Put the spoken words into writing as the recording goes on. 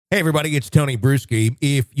Hey, everybody, it's Tony Bruschi.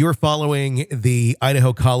 If you're following the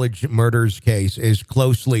Idaho College murders case as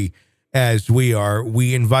closely as we are,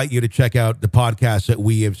 we invite you to check out the podcast that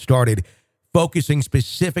we have started focusing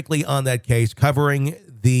specifically on that case, covering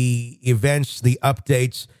the events, the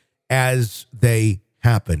updates as they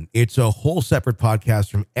happen. It's a whole separate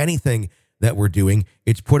podcast from anything that we're doing.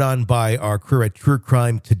 It's put on by our crew at True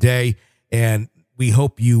Crime Today, and we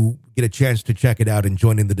hope you get a chance to check it out and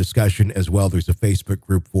join in the discussion as well. There's a Facebook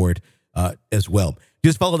group for it as well.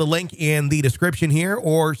 Just follow the link in the description here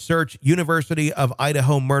or search University of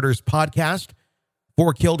Idaho Murders Podcast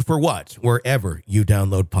for Killed for What, wherever you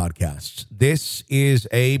download podcasts. This is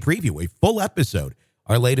a preview, a full episode,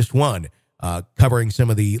 our latest one, covering some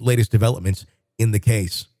of the latest developments in the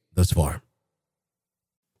case thus far.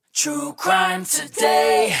 True Crime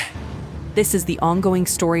Today. This is the ongoing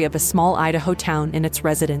story of a small Idaho town and its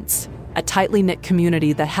residents, a tightly knit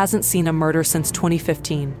community that hasn't seen a murder since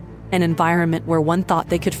 2015, an environment where one thought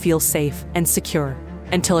they could feel safe and secure,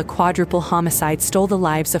 until a quadruple homicide stole the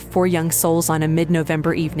lives of 4 young souls on a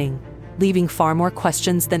mid-November evening, leaving far more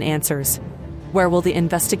questions than answers. Where will the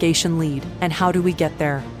investigation lead, and how do we get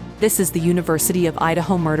there? This is the University of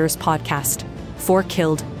Idaho Murders Podcast. For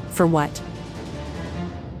Killed for What?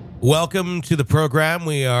 Welcome to the program.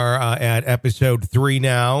 We are at episode 3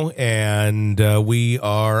 now, and we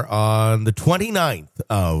are on the 29th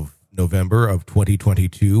of November of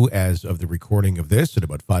 2022 as of the recording of this at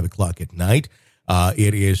about 5 o'clock at night.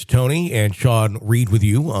 It is Tony and Sean Reed with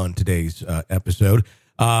you on today's episode.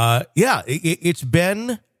 It's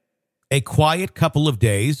been a quiet couple of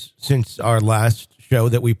days since our last show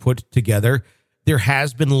that we put together. There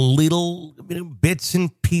has been little bits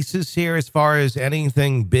and pieces here as far as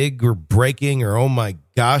anything big or breaking or, oh my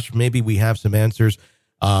gosh, maybe we have some answers.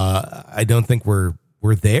 I don't think we're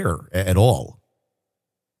there at all.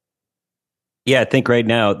 Yeah, I think right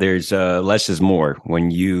now there's less is more. When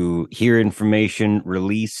you hear information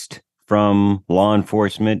released from law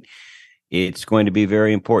enforcement, it's going to be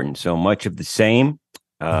very important. So much of the same.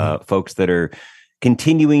 Folks that are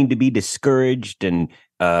continuing to be discouraged and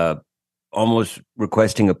almost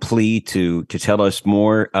requesting a plea to tell us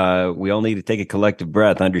more. We all need to take a collective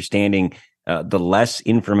breath, understanding the less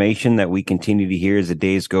information that we continue to hear as the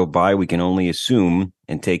days go by. We can only assume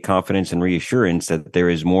and take confidence and reassurance that there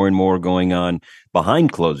is more and more going on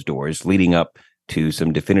behind closed doors, leading up to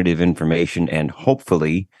some definitive information and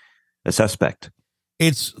hopefully a suspect.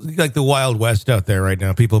 It's like the Wild West out there right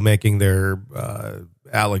now. People making their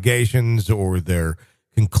allegations or their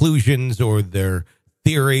conclusions or their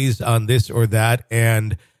theories on this or that,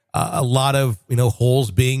 and a lot of holes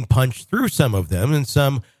being punched through some of them, and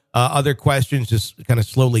some other questions just kind of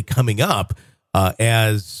slowly coming up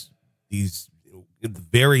as these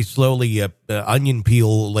very slowly onion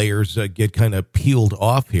peel layers get kind of peeled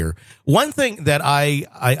off here. One thing that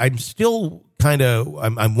I'm still kind of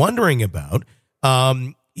I'm wondering about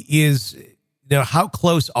is how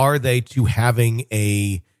close are they to having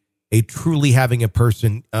a truly having a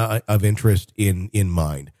person of interest in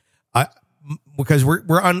mind? Because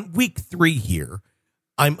we're on week 3 here.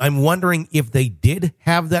 I'm wondering if they did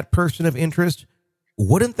have that person of interest,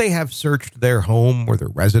 wouldn't they have searched their home or their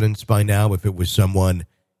residence by now if it was someone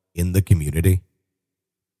in the community?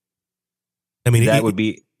 I mean, that would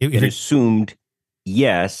be an assumed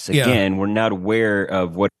yes. Again, we're not aware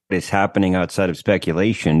of what is happening outside of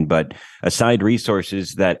speculation, but assigned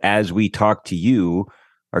resources that, as we talk to you,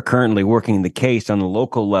 are currently working the case on the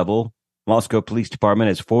local level. Moscow Police Department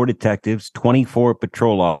has 4 detectives, 24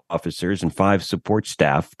 patrol officers, and 5 support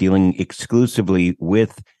staff dealing exclusively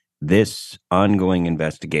with this ongoing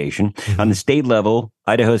investigation. On the state level,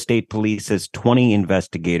 Idaho State Police has 20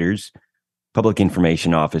 investigators, public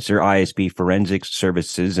information officer, ISP forensics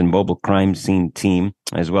services, and mobile crime scene team,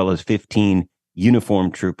 as well as 15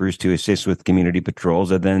 uniformed troopers to assist with community patrols.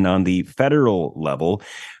 And then on the federal level,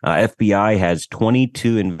 FBI has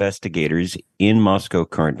 22 investigators in Moscow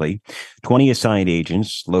currently, 20 assigned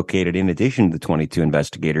agents located in addition to the 22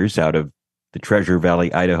 investigators out of the Treasure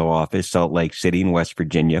Valley, Idaho office, Salt Lake City in West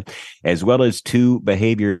Virginia, as well as 2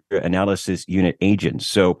 behavior analysis unit agents.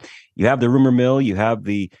 So you have the rumor mill, you have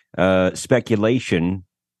the speculation.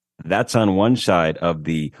 That's on one side of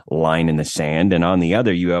the line in the sand. And on the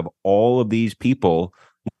other, you have all of these people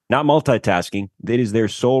not multitasking. That is their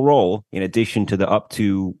sole role, in addition to the up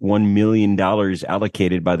to $1 million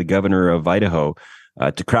allocated by the governor of Idaho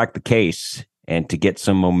to crack the case and to get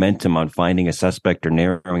some momentum on finding a suspect or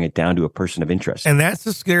narrowing it down to a person of interest. And that's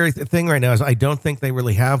the scary thing right now is I don't think they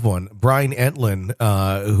really have one. Brian Entlin,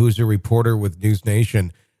 who's a reporter with News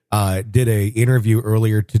Nation, did a interview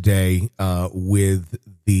earlier today with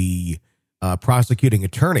the prosecuting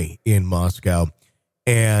attorney in Moscow.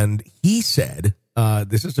 And he said,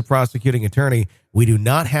 this is the prosecuting attorney, we do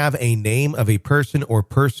not have a name of a person or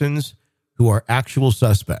persons who are actual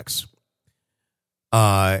suspects.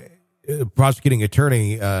 Prosecuting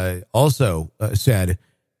attorney also said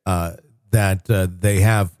that they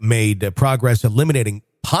have made progress eliminating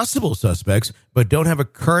possible suspects, but don't have a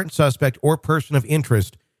current suspect or person of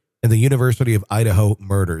interest in the University of Idaho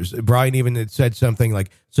murders. Brian even had said something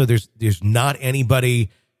like, so there's not anybody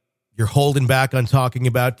you're holding back on talking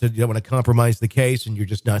about, you don't want to compromise the case, and you're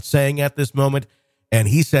just not saying at this moment. And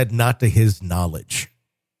he said not to his knowledge.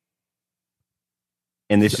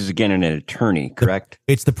 And this is, again, an attorney, correct?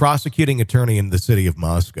 It's the prosecuting attorney in the city of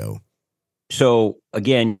Moscow. So,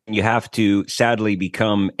 again, you have to sadly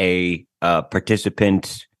become a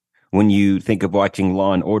participant when you think of watching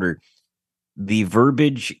Law and Order. The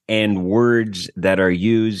verbiage and words that are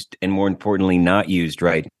used, and more importantly, not used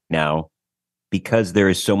right now, because there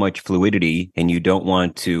is so much fluidity and you don't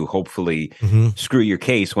want to hopefully screw your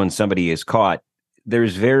case when somebody is caught,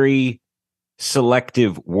 there's very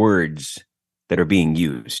selective words that are being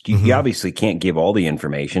used. You obviously can't give all the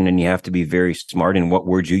information, and you have to be very smart in what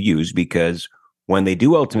words you use, because when they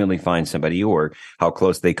do ultimately find somebody, or how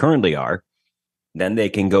close they currently are, then they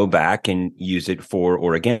can go back and use it for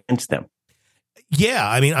or against them. Yeah,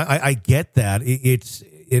 I mean, I get that.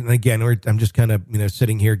 And again, I'm just kind of,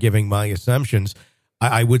 sitting here giving my assumptions.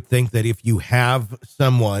 I would think that if you have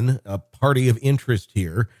someone, a party of interest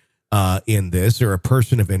here in this, or a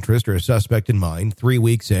person of interest or a suspect in mind, 3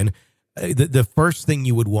 weeks in, the first thing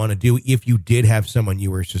you would want to do if you did have someone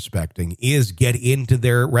you were suspecting is get into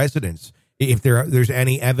their residence. If there's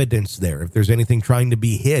any evidence there, if there's anything trying to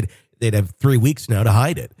be hid, they'd have 3 weeks now to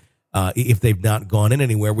hide it if they've not gone in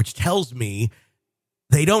anywhere, which tells me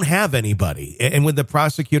they don't have anybody. And with the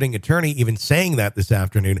prosecuting attorney even saying that this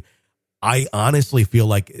afternoon, I honestly feel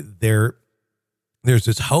like there's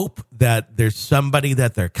this hope that there's somebody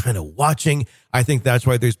that they're kind of watching. I think that's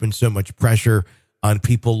why there's been so much pressure on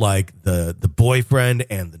people like the boyfriend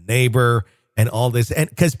and the neighbor and all this. And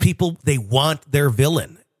because people, they want their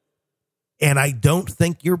villain. And I don't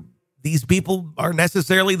think these people are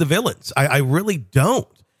necessarily the villains. I really don't.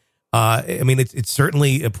 I mean, it's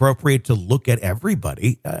certainly appropriate to look at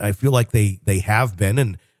everybody. I feel like they have been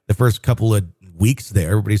in the first couple of weeks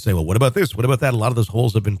there. Everybody say, well, what about this? What about that? A lot of those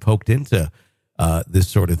holes have been poked into this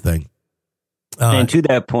sort of thing. And to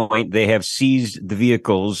that point, they have seized the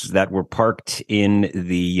vehicles that were parked in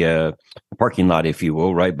the parking lot, if you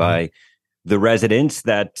will, right by the residence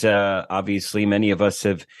that obviously many of us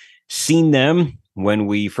have seen them when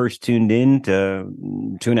we first tuned in to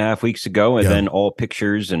 2.5 weeks ago, and then all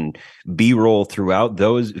pictures and B-roll throughout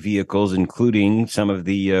those vehicles, including some of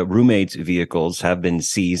the roommates' vehicles, have been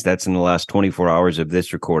seized. That's in the last 24 hours of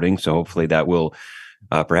this recording. So hopefully that will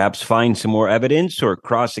perhaps find some more evidence or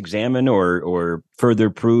cross-examine or further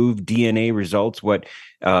prove DNA results. What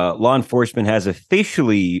law enforcement has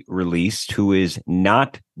officially released, who is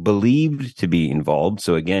not believed to be involved.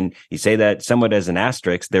 So again, you say that somewhat as an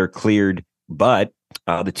asterisk, they're cleared. But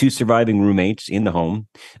the two surviving roommates in the home,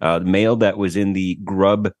 the male that was in the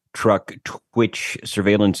Grub truck Twitch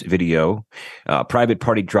surveillance video, private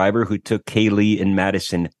party driver who took Kaylee and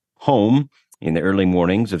Madison home in the early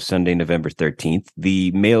mornings of Sunday, November 13th.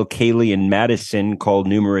 The male Kaylee and Madison called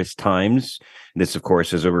numerous times. This, of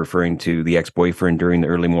course, is referring to the ex-boyfriend during the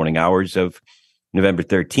early morning hours of November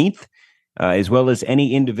 13th, as well as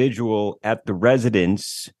any individual at the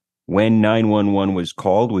residence when 911 was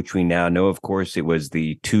called, which we now know, of course, it was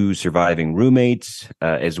the two surviving roommates,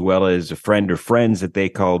 as well as a friend or friends that they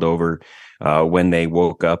called over when they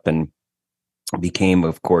woke up and became,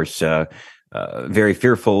 of course, very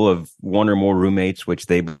fearful of one or more roommates, which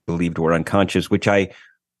they believed were unconscious, which I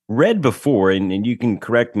read before, and you can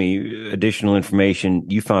correct me, additional information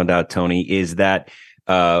you found out, Tony, is that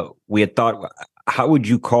we had thought, how would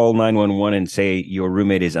you call 911 and say your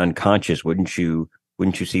roommate is unconscious? Wouldn't you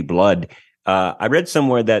see blood? I read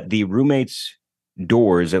somewhere that the roommates'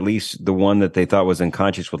 doors, at least the one that they thought was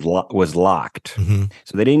unconscious, was locked.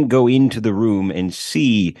 So they didn't go into the room and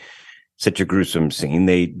see such a gruesome scene.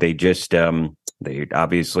 They just they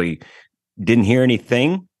obviously didn't hear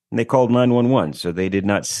anything, and they called 911. So they did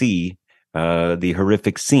not see the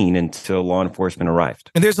horrific scene until law enforcement arrived.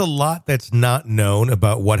 And there's a lot that's not known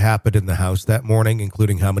about what happened in the house that morning,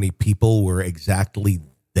 including how many people were exactly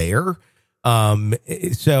there.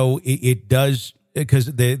 So it does, because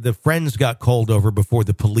the friends got called over before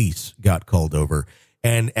the police got called over.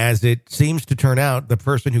 And as it seems to turn out, the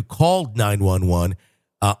person who called 911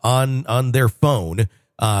 on their phone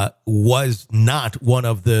was not one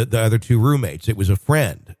of the other two roommates. It was a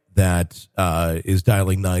friend that is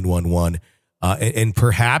dialing 911. And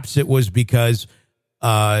perhaps it was because,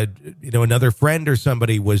 another friend or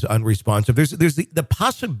somebody was unresponsive. There's the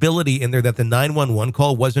possibility in there that the 911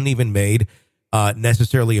 call wasn't even made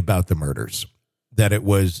necessarily about the murders, that it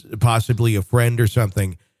was possibly a friend or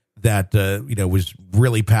something that, was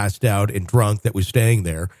really passed out and drunk that was staying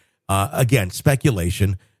there. Again,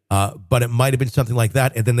 speculation, but it might have been something like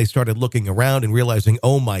that. And then they started looking around and realizing,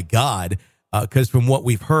 oh, my God, because from what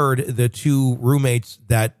we've heard, the two roommates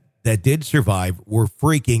that did survive were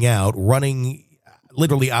freaking out, running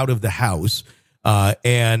literally out of the house.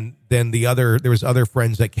 And then there was other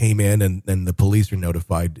friends that came in, and then the police were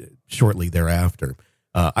notified shortly thereafter.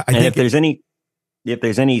 I think if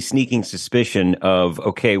there's any sneaking suspicion of,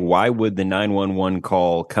 okay, why would the 911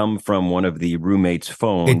 call come from one of the roommates'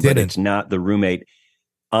 phone, but it's not the roommate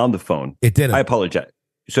on the phone? It didn't. I apologize.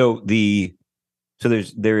 So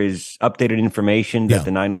there is updated information that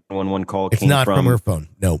the 911 call came from. It's not from her phone.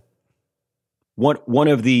 No. One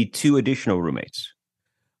of the two additional roommates.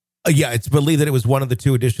 It's believed that it was one of the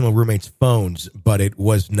two additional roommates' phones, but it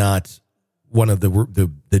was not one of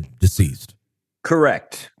the deceased.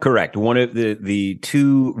 Correct. One of the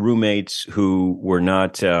two roommates who were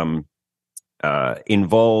not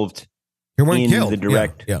involved in killed. The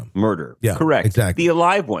direct murder. Yeah, correct. Exactly. The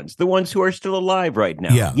alive ones, the ones who are still alive right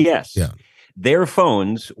now. Yeah. Yes. Yeah. Their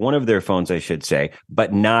phones, one of their phones, I should say,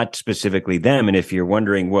 but not specifically them. And if you're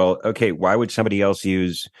wondering, well, okay, why would somebody else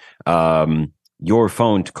use your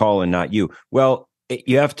phone to call and not you? Well,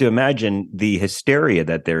 you have to imagine the hysteria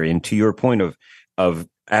that they're in, to your point of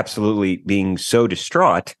absolutely being so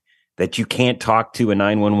distraught that you can't talk to a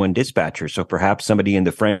 911 dispatcher. So perhaps somebody in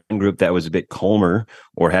the friend group that was a bit calmer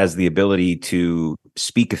or has the ability to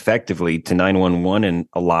speak effectively to 911 and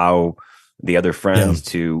allow the other friends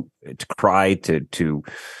to cry, to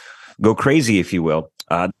go crazy, if you will.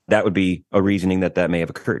 That would be a reasoning that may have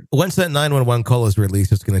occurred. Once that 911 call is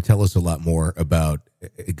released, it's going to tell us a lot more about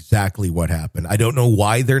exactly what happened. I don't know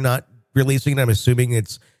why they're not releasing it. I'm assuming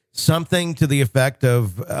it's something to the effect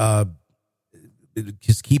of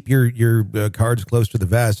just keep your cards close to the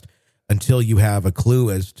vest until you have a clue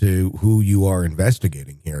as to who you are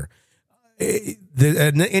investigating here.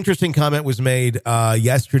 An interesting comment was made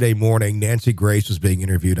yesterday morning. Nancy Grace was being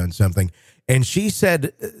interviewed on something, and she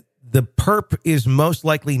said the perp is most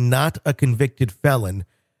likely not a convicted felon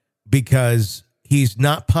because he's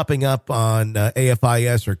not popping up on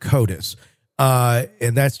AFIS or CODIS.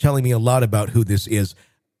 And that's telling me a lot about who this is.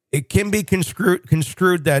 It can be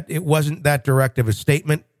construed that it wasn't that direct of a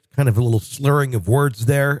statement, kind of a little slurring of words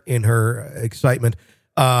there in her excitement,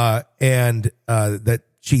 and that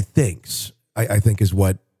she thinks, I think is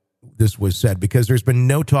what this was said, because there's been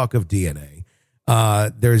no talk of DNA.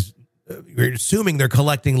 We're assuming they're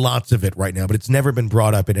collecting lots of it right now, but it's never been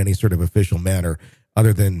brought up in any sort of official manner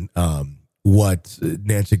other than what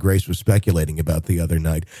Nancy Grace was speculating about the other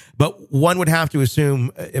night. But one would have to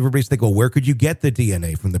assume, everybody's thinking, well, where could you get the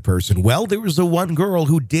DNA from the person? Well, there was the one girl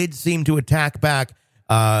who did seem to attack back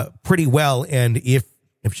pretty well, and if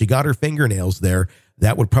she got her fingernails there,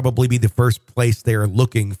 that would probably be the first place they're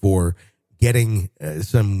looking for getting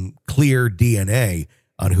some clear DNA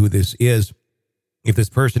on who this is. If this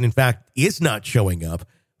person, in fact, is not showing up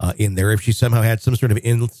in there, if she somehow had some sort of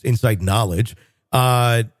inside knowledge,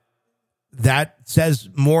 that says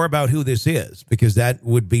more about who this is, because that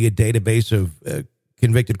would be a database of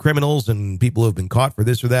convicted criminals and people who have been caught for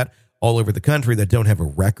this or that all over the country that don't have a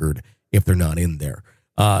record if they're not in there.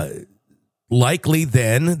 Likely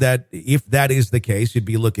then that if that is the case, you'd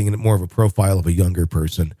be looking at more of a profile of a younger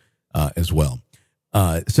person as well.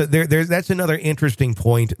 So that's another interesting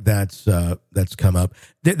point that's come up.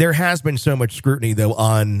 There has been so much scrutiny, though,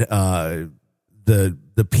 on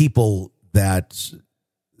the people that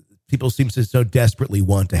people seem to so desperately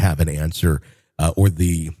want to have an answer, or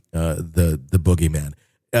the boogeyman.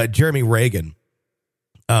 Jeremy Reagan,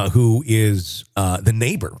 who is the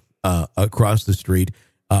neighbor across the street.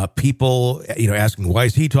 People, asking, why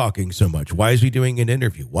is he talking so much? Why is he doing an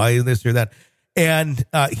interview? Why is this or that? And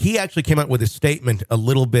he actually came out with a statement a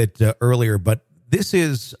little bit earlier, but this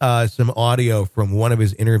is some audio from one of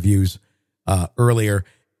his interviews earlier.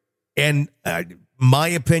 And my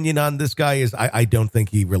opinion on this guy is I don't think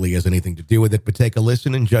he really has anything to do with it, but take a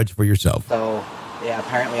listen and judge for yourself. So, yeah,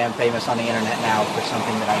 apparently I'm famous on the internet now for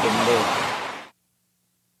something that I didn't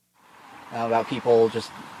do. About people just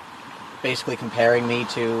basically comparing me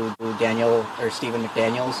to Daniel or Stephen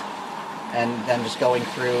McDaniels, and then just going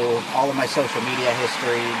through all of my social media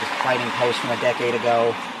history, just finding posts from a decade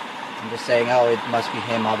ago, and just saying, oh, it must be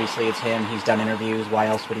him, obviously it's him, he's done interviews, why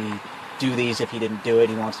else would he do these if he didn't do it,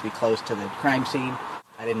 he wants to be close to the crime scene.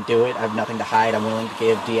 I didn't do it. I have nothing to hide. I'm willing to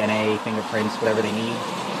give DNA, fingerprints, whatever they need.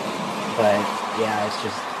 But yeah, it's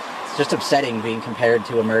just upsetting being compared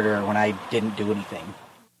to a murderer when I didn't do anything.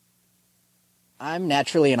 I'm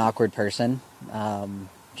naturally an awkward person.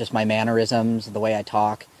 Just my mannerisms, the way I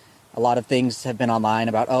talk. A lot of things have been online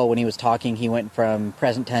about, when he was talking, he went from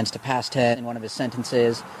present tense to past tense in one of his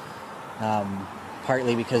sentences.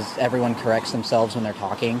 Partly because everyone corrects themselves when they're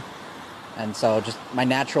talking. And so just my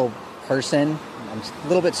natural person, I'm a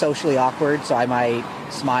little bit socially awkward, so I might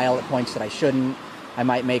smile at points that I shouldn't. I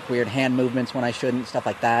might make weird hand movements when I shouldn't, stuff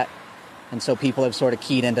like that. And so people have sort of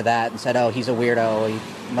keyed into that and said, he's a weirdo,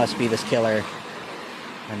 he must be this killer.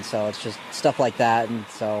 And so it's just stuff like that. And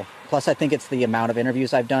so, plus I think it's the amount of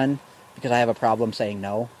interviews I've done, because I have a problem saying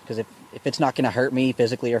no. Because if it's not going to hurt me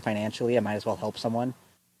physically or financially, I might as well help someone.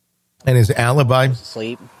 And his alibi? I was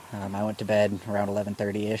asleep. I went to bed around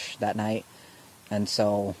 11:30-ish that night. And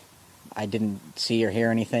so I didn't see or hear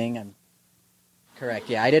anything. Correct,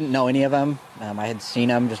 yeah. I didn't know any of them. I had seen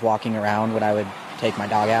them just walking around when I would take my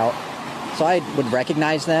dog out. So I would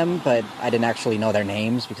recognize them, but I didn't actually know their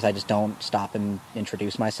names because I just don't stop and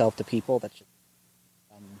introduce myself to people. That's just,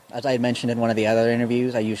 as I had mentioned in one of the other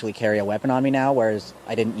interviews, I usually carry a weapon on me now, whereas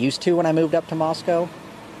I didn't used to when I moved up to Moscow,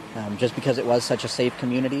 just because it was such a safe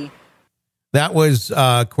community. That was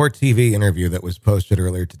a Court TV interview that was posted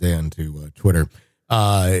earlier today onto Twitter.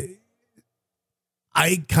 I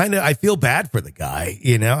feel bad for the guy.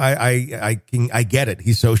 I get it.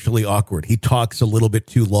 He's socially awkward. He talks a little bit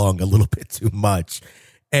too long, a little bit too much.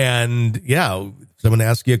 And yeah, someone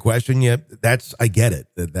asks you a question. Yeah, I get it.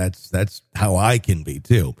 That's how I can be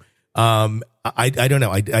too. I don't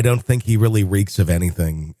know. I don't think he really reeks of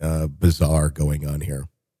anything bizarre going on here.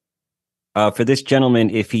 For this gentleman,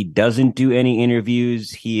 if he doesn't do any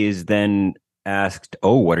interviews, he is then asked,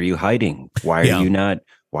 what are you hiding? Why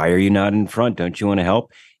are you not in front? Don't you want to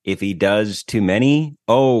help? If he does too many,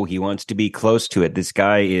 he wants to be close to it. This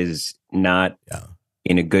guy is not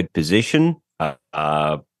in a good position.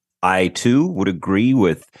 I too would agree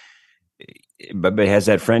with, but has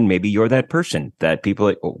that friend, maybe you're that person that people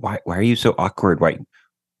like, why are you so awkward?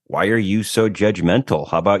 Why are you so judgmental?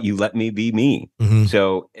 How about you let me be me? Mm-hmm.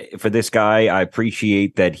 So for this guy, I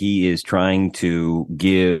appreciate that he is trying to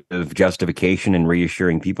give justification and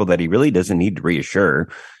reassuring people that he really doesn't need to reassure.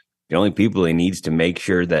 The only people he needs to make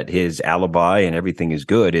sure that his alibi and everything is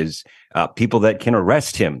good is people that can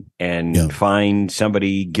arrest him and find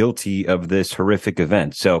somebody guilty of this horrific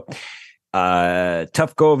event. So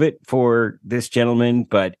tough go of it for this gentleman,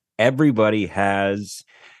 but everybody has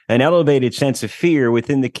an elevated sense of fear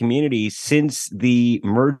within the community since the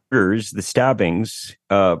murders, the stabbings.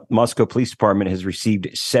 Moscow Police Department has received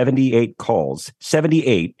 78 calls,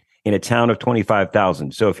 78 in a town of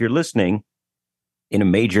 25,000. So if you're listening in a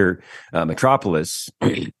major metropolis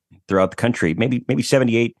throughout the country, maybe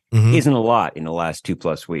 78 isn't a lot in the last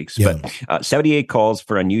 2+ weeks, but 78 calls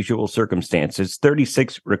for unusual circumstances,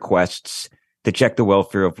 36 requests to check the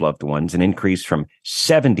welfare of loved ones, an increase from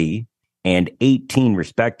 70 and 18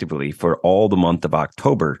 respectively for all the month of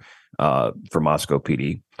October for Moscow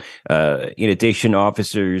PD. In addition,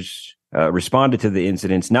 officers responded to the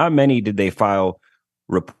incidents. Not many did they file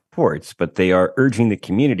reports, but they are urging the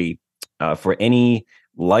community for any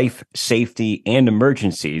life, safety, and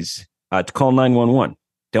emergencies to call 911.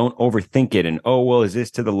 Don't overthink it and, is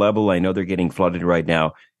this to the level? I know they're getting flooded right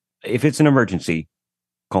now. If it's an emergency,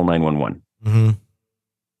 call 911. Mm-hmm.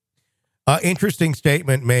 Interesting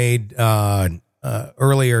statement made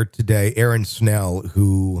earlier today. Aaron Snell,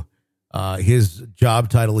 who his job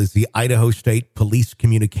title is the Idaho State Police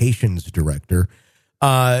Communications Director,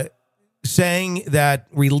 saying that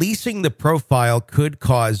releasing the profile could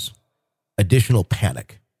cause additional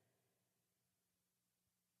panic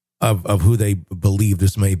of who they believe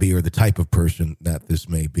this may be or the type of person that this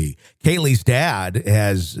may be. Kaylee's dad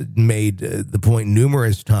has made the point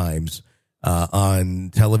numerous times on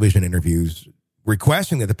television interviews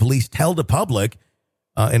requesting that the police tell the public.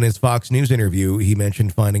 In his Fox News interview, he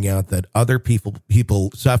mentioned finding out that other people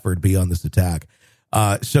suffered beyond this attack.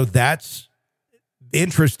 So that's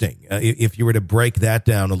interesting. If you were to break that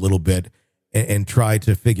down a little bit and try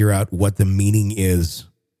to figure out what the meaning is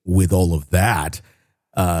with all of that,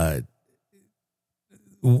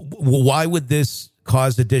 why would this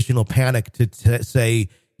cause additional panic to say,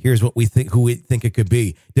 here's what who we think it could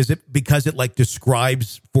be? Does it because it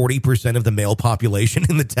describes 40% of the male population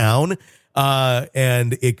in the town,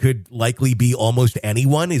 and it could likely be almost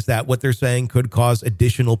anyone? Is that what they're saying could cause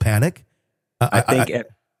additional panic? I think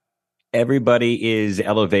everybody is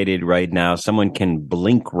elevated right now. Someone can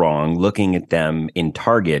blink wrong looking at them in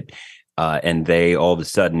Target, and they all of a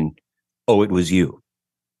sudden, it was you.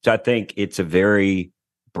 So I think it's a very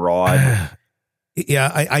broad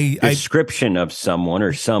description of someone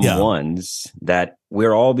or someone's that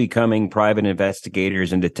we're all becoming private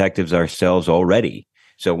investigators and detectives ourselves already.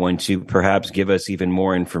 So once you perhaps give us even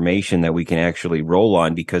more information that we can actually roll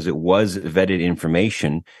on because it was vetted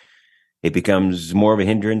information, it becomes more of a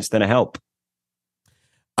hindrance than a help.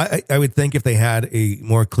 I would think if they had a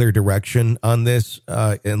more clear direction on this,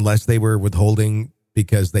 unless they were withholding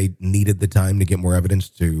because they needed the time to get more evidence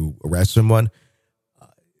to arrest someone,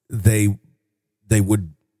 they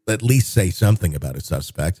would at least say something about a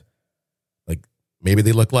suspect. Like maybe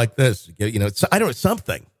they look like this, I don't know,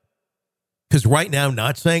 something. Because right now,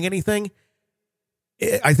 not saying anything,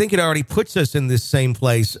 I think it already puts us in this same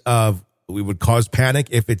place of we would cause panic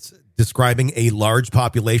if it's describing a large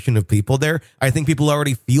population of people there. I think people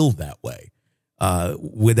already feel that way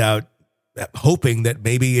without hoping that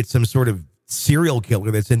maybe it's some sort of serial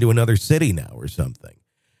killer that's into another city now or something.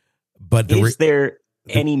 But is there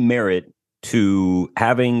any merit to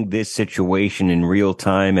having this situation in real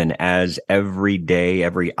time and as every day,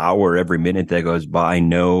 every hour, every minute that goes by,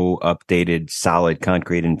 no updated, solid,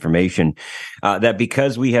 concrete information, that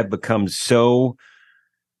because we have become so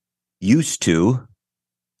used to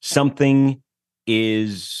something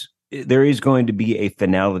there is going to be a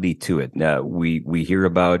finality to it. We hear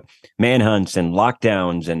about manhunts and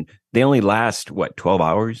lockdowns, and they only last, 12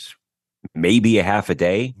 hours? Maybe a half a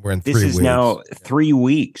day. We're in this is weeks. Now 3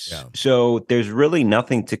 weeks. Yeah. So there's really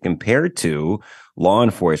nothing to compare to law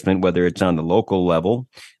enforcement, whether it's on the local level,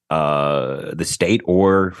 the state,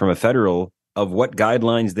 or from a federal, of what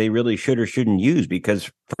guidelines they really should or shouldn't use.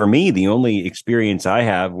 Because for me, the only experience I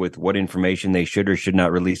have with what information they should or should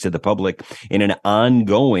not release to the public in an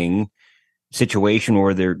ongoing situation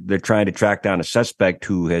where they're trying to track down a suspect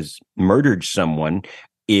who has murdered someone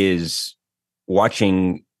is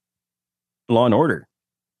watching Law and Order.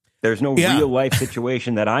 There's no real life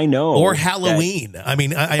situation that I know. Or Halloween.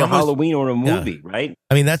 Halloween or a movie, right?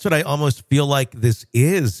 I mean, that's what I almost feel like this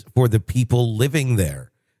is for the people living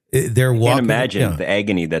there. They're walking. I can't imagine the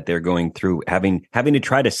agony that they're going through, having to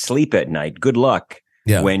try to sleep at night. Good luck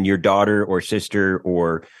when your daughter or sister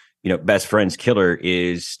or best friend's killer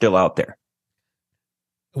is still out there.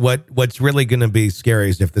 What's really going to be scary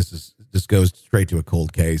is if this goes straight to a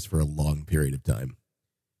cold case for a long period of time.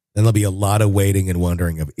 Then there'll be a lot of waiting and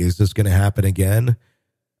wondering of, is this going to happen again?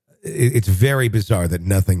 It's very bizarre that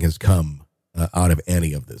nothing has come out of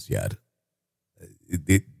any of this yet.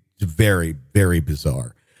 It's very, very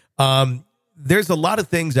bizarre. There's a lot of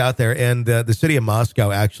things out there, and the city of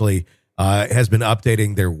Moscow actually has been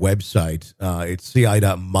updating their website. It's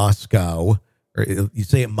ci.moscow, or you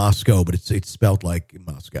say it Moscow, but it's spelled like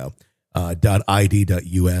Moscow,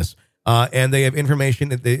 .id.us. And they have information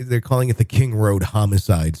that they're calling it the King Road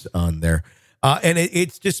homicides on there. And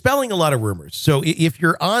it's dispelling a lot of rumors. So if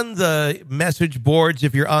you're on the message boards,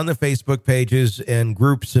 if you're on the Facebook pages and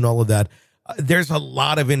groups and all of that, there's a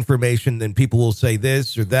lot of information, and people will say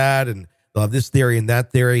this or that, and they'll have this theory and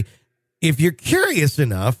that theory. If you're curious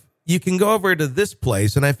enough, you can go over to this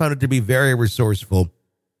place, and I found it to be very resourceful,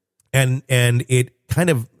 and it kind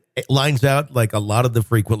of lines out like a lot of the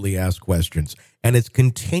frequently asked questions, and it's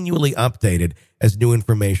continually updated as new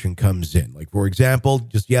information comes in. Like, for example,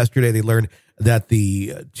 just yesterday they learned that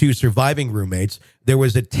the two surviving roommates, there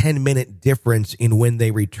was a 10-minute difference in when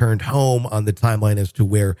they returned home on the timeline as to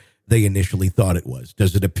where they initially thought it was.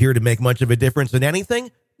 Does it appear to make much of a difference in anything?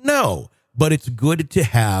 No, but it's good to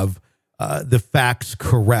have the facts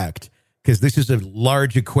correct, because this is a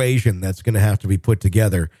large equation that's going to have to be put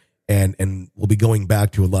together, and we'll be going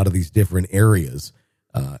back to a lot of these different areas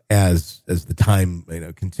as the time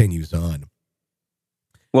continues on.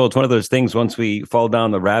 Well, it's one of those things, once we fall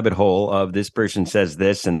down the rabbit hole of this person says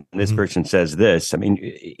this and this person says this. I mean,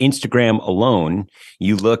 Instagram alone,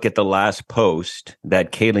 you look at the last post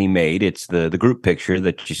that Kaylee made, it's the group picture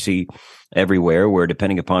that you see everywhere, where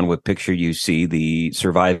depending upon what picture you see, the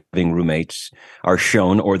surviving roommates are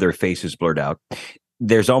shown or their faces blurred out.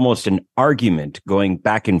 There's almost an argument going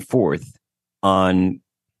back and forth on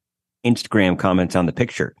Instagram comments on the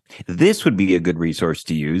picture. This would be a good resource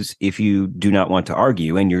to use if you do not want to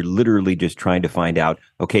argue and you're literally just trying to find out,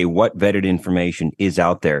 okay, what vetted information is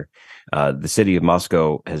out there. The city of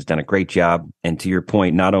Moscow has done a great job. And to your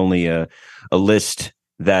point, not only a list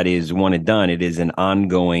that is one and done, it is an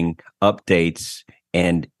ongoing updates.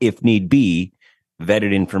 And if need be,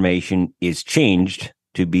 vetted information is changed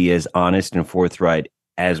to be as honest and forthright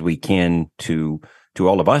as we can to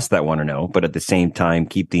all of us that want to know, but at the same time,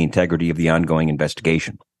 keep the integrity of the ongoing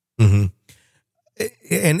investigation. Mm-hmm.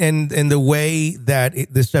 And the way that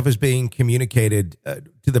this stuff is being communicated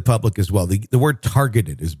to the public as well. The word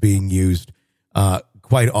targeted is being used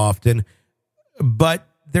quite often, but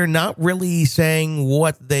they're not really saying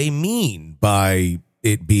what they mean by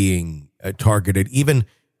it being targeted. Even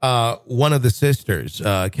one of the sisters,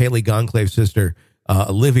 Kaylee Gonclave's sister,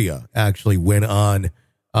 Olivia, actually went on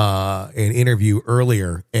an interview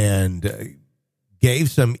earlier and gave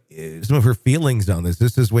some of her feelings on this.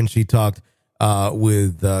 This is when she talked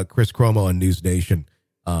with Chris Cuomo on News Nation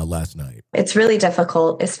last night. It's really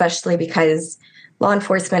difficult, especially because law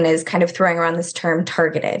enforcement is kind of throwing around this term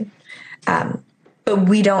targeted. But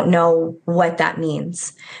we don't know what that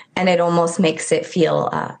means. And it almost makes it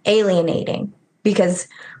feel alienating because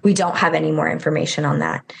we don't have any more information on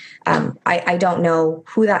that. I don't know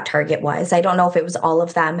who that target was. I don't know if it was all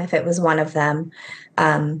of them, if it was one of them.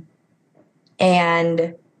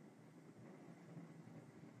 And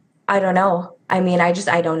I don't know. I mean, I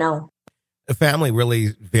don't know. The family really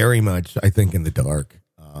very much, I think, in the dark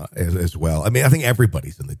as well. I mean, I think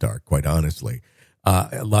everybody's in the dark, quite honestly.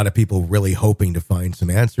 A lot of people really hoping to find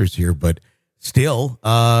some answers here, but still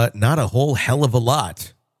not a whole hell of a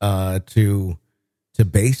lot to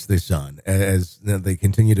base this on as they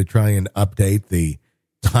continue to try and update the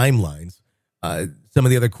timelines. Some of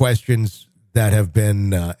the other questions that have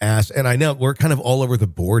been asked, and I know we're kind of all over the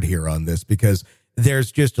board here on this because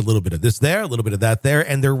there's just a little bit of this there, a little bit of that there,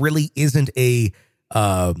 and there really isn't a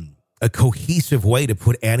cohesive way to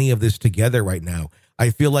put any of this together right now. I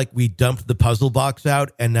feel like we dumped the puzzle box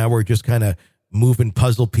out, and now we're just kind of moving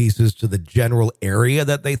puzzle pieces to the general area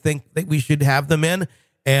that they think that we should have them in.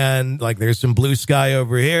 And like, there's some blue sky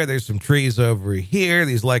over here, there's some trees over here.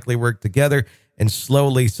 These likely work together, and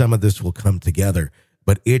slowly some of this will come together.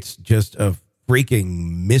 But it's just a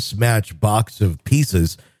freaking mismatched box of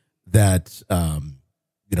pieces that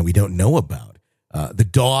we don't know about. The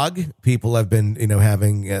dog, people have been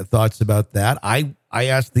having thoughts about that. I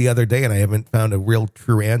asked the other day, and I haven't found a real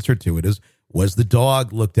true answer to it, was the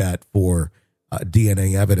dog looked at for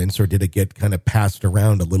DNA evidence, or did it get kind of passed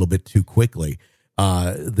around a little bit too quickly?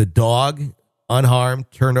 The dog, unharmed,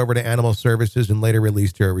 turned over to Animal Services and later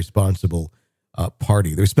released to a responsible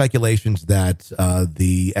party. There's speculations that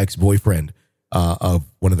the ex-boyfriend of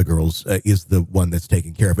one of the girls is the one that's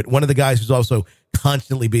taking care of it. One of the guys who's also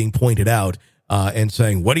constantly being pointed out and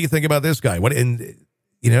saying, what do you think about this guy?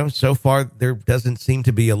 So far there doesn't seem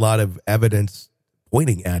to be a lot of evidence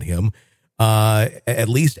pointing at him, at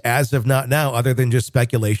least as of not now, other than just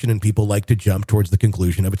speculation, and people like to jump towards the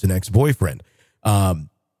conclusion of it's an ex-boyfriend.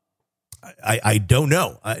 I don't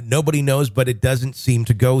know. Nobody knows, but it doesn't seem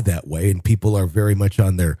to go that way, and people are very much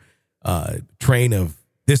on their train of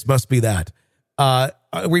this must be that.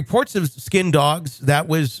 Reports of skinned dogs, that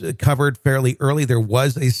was covered fairly early. There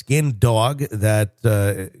was a skinned dog that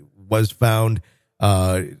was found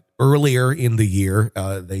earlier in the year.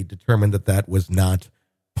 They determined that was not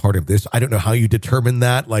part of this. I don't know how you determine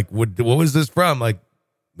that. Like, what was this from? Like,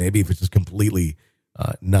 maybe if it's just completely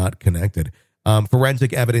not connected.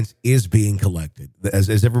 Forensic evidence is being collected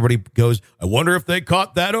as everybody goes. I wonder if they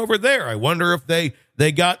caught that over there. I wonder if they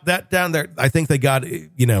got that down there. I think they got,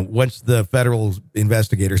 once the federal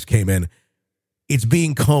investigators came in, it's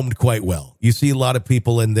being combed quite well. You see a lot of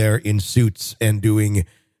people in there in suits and doing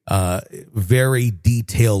very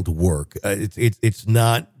detailed work. It's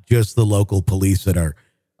not just the local police that are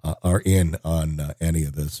in on any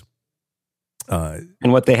of this.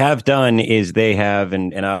 And what they have done is they have,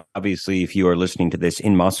 and obviously if you are listening to this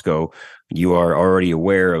in Moscow, you are already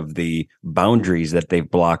aware of the boundaries that they've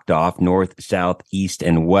blocked off: north, south, east,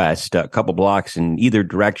 and west, a couple blocks in either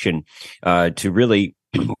direction, to really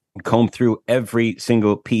comb through every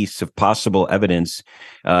single piece of possible evidence,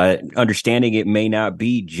 understanding it may not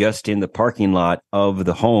be just in the parking lot of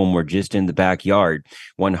the home or just in the backyard.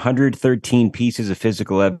 113 pieces of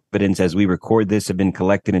physical evidence as we record this have been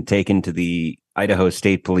collected and taken to the Idaho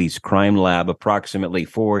State Police Crime Lab. Approximately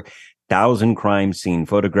 4,000 crime scene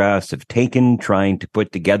photographs have taken, trying to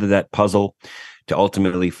put together that puzzle to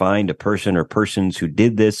ultimately find a person or persons who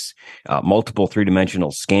did this. Multiple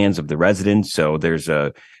three-dimensional scans of the residence. So there's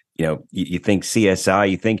you think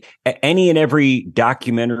CSI, you think any and every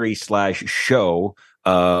documentary / show,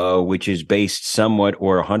 which is based somewhat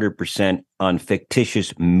or 100% on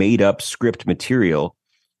fictitious made up script material.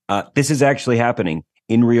 This is actually happening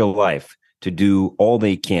in real life, to do all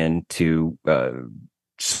they can to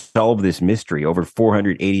solve this mystery. Over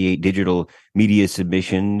 488 digital media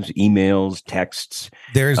submissions, emails, texts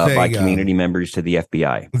by community members to the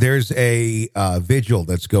FBI. There's a vigil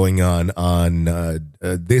that's going on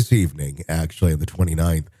this evening, actually, on the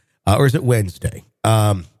 29th. Or is it Wednesday?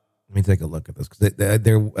 Let me take a look at this, because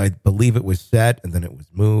I believe it was set and then it was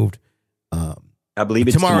moved. I believe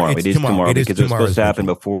it's tomorrow. It is tomorrow because it was supposed to happen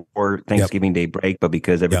before Thanksgiving Day break, but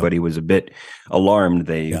because everybody was a bit alarmed,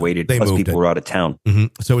 they waited. Plus, people were out of town. Mm-hmm.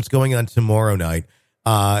 So it's going on tomorrow night.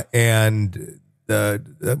 And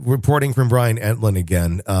reporting from Brian Entlin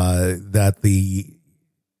again that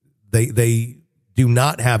they do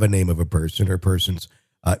not have a name of a person or persons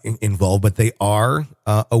involved, but they are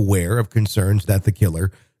aware of concerns that the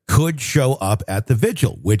killer could show up at the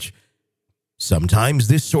vigil, which sometimes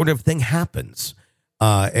this sort of thing happens.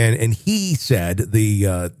 And he said,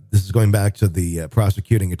 this is going back to the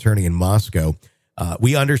prosecuting attorney in Moscow,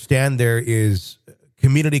 we understand there is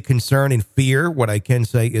community concern and fear. What I can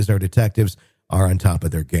say is our detectives are on top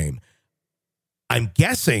of their game. I'm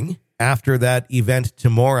guessing after that event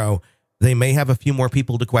tomorrow, they may have a few more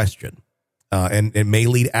people to question. And it may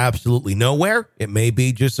lead absolutely nowhere. It may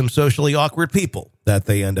be just some socially awkward people that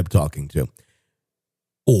they end up talking to.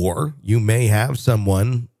 Or you may have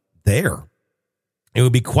someone there. It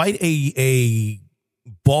would be quite a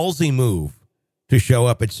ballsy move to show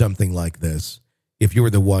up at something like this if you were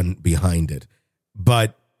the one behind it.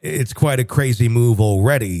 But it's quite a crazy move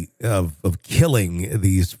already of killing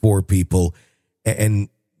these 4 people. And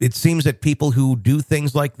it seems that people who do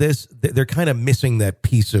things like this, they're kind of missing that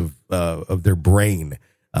piece of their brain,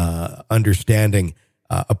 understanding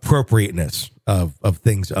appropriateness of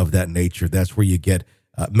things of that nature. That's where you get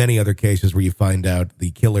many other cases where you find out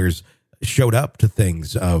the killers showed up to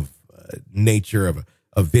things of nature of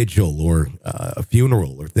a vigil or a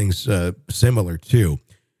funeral or things similar too.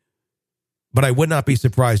 But I would not be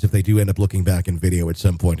surprised if they do end up looking back in video at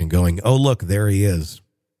some point and going, oh, look, there he is.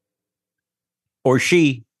 Or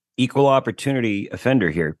she, equal opportunity offender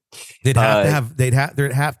here. There'd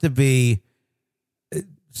have to be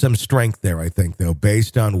some strength there, I think, though,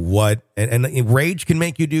 based on what, and rage can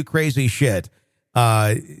make you do crazy shit.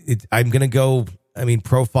 I'm going to go,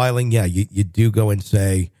 profiling, yeah, you do go and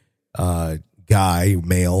say guy,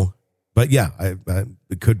 male, but yeah,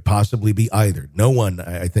 it could possibly be either. No one,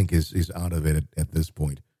 I think, is out of it at this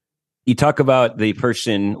point. You talk about the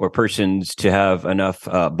person or persons to have enough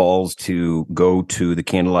balls to go to the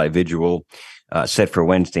candlelight vigil set for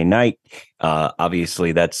Wednesday night.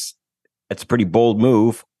 Obviously, that's a pretty bold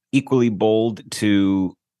move. Equally bold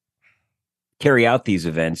to carry out these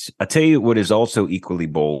events. I'll tell you what is also equally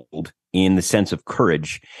bold in the sense of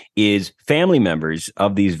courage is family members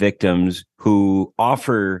of these victims who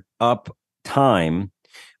offer up time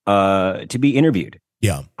to be interviewed.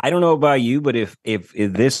 Yeah. I don't know about you, but if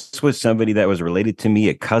this was somebody that was related to me,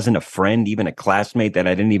 a cousin, a friend, even a classmate that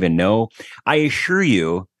I didn't even know, I assure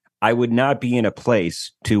you, I would not be in a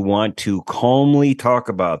place to want to calmly talk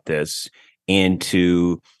about this and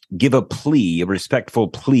to give a respectful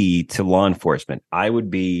plea to law enforcement. I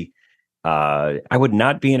would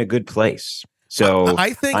not be in a good place. So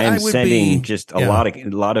I think I am sending just a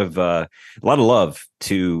lot of love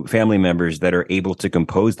to family members that are able to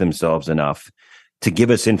compose themselves enough to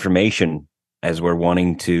give us information as we're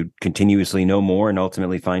wanting to continuously know more and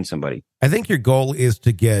ultimately find somebody. I think your goal is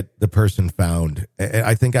to get the person found.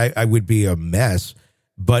 I think I would be a mess,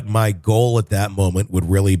 but my goal at that moment would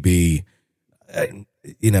really be,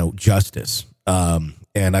 justice. And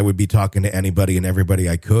I would be talking to anybody and everybody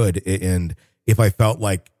I could. And if I felt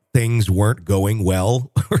like things weren't going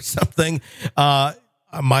well or something,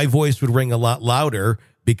 my voice would ring a lot louder,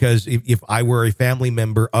 because if I were a family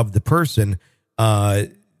member of the person,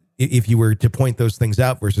 if you were to point those things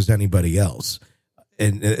out versus anybody else.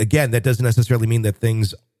 And again, that doesn't necessarily mean that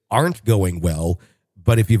things aren't going well,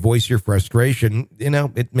 but if you voice your frustration,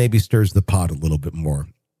 it maybe stirs the pot a little bit more.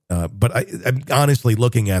 But I'm honestly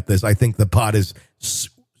looking at this, I think the pot is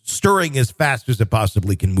stirring as fast as it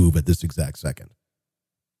possibly can move at this exact second.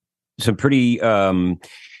 Some pretty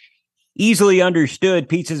easily understood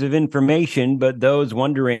pieces of information, but those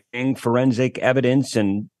wondering forensic evidence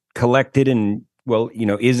and collected and,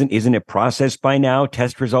 isn't it processed by now?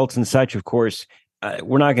 Test results and such, of course,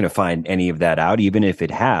 we're not going to find any of that out, even if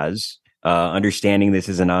it has. Understanding this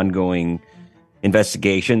is an ongoing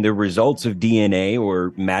investigation, the results of DNA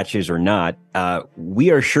or matches or not, we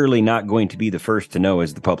are surely not going to be the first to know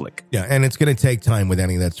as the public. Yeah, and it's going to take time with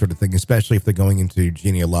any of that sort of thing, especially if they're going into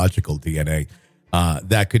genealogical DNA.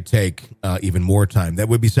 That could take even more time. That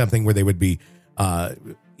would be something where they would be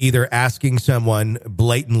either asking someone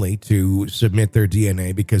blatantly to submit their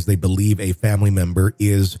DNA because they believe a family member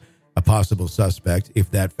is a possible suspect, if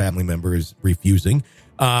that family member is refusing.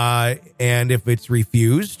 And if it's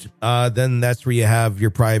refused, then that's where you have your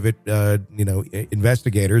private,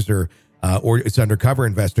 investigators or it's undercover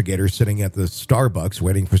investigators sitting at the Starbucks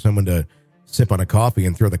waiting for someone to sip on a coffee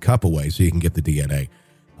and throw the cup away so you can get the DNA.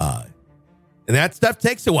 And that stuff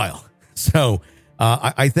takes a while. So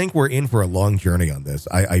I think we're in for a long journey on this.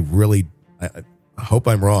 I really hope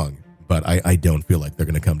I'm wrong, but I don't feel like they're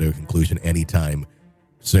going to come to a conclusion anytime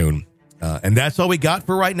soon. And that's all we got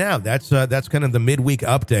for right now. That's kind of the midweek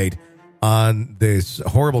update on this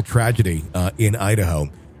horrible tragedy in Idaho.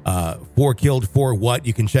 4 Killed for What?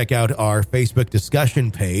 You can check out our Facebook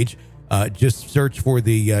discussion page. Just search for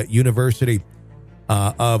the University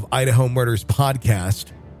of Idaho Murders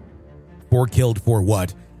podcast, 4 Killed for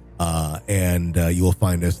What? And you will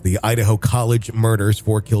find us, the Idaho College Murders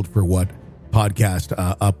 4 Killed for What podcast,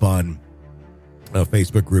 up on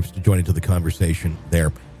Facebook groups to join into the conversation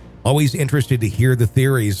there. Always interested to hear the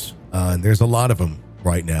theories. There's a lot of them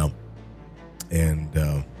right now.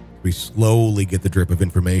 And we slowly get the drip of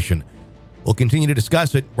information. We'll continue to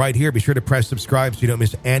discuss it right here. Be sure to press subscribe so you don't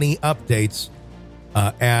miss any updates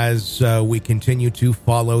as we continue to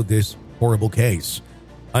follow this horrible case.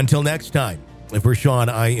 Until next time, for Sean,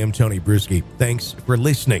 I am Tony Bruschi. Thanks for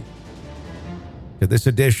listening to this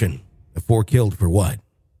edition of 4 Killed for What?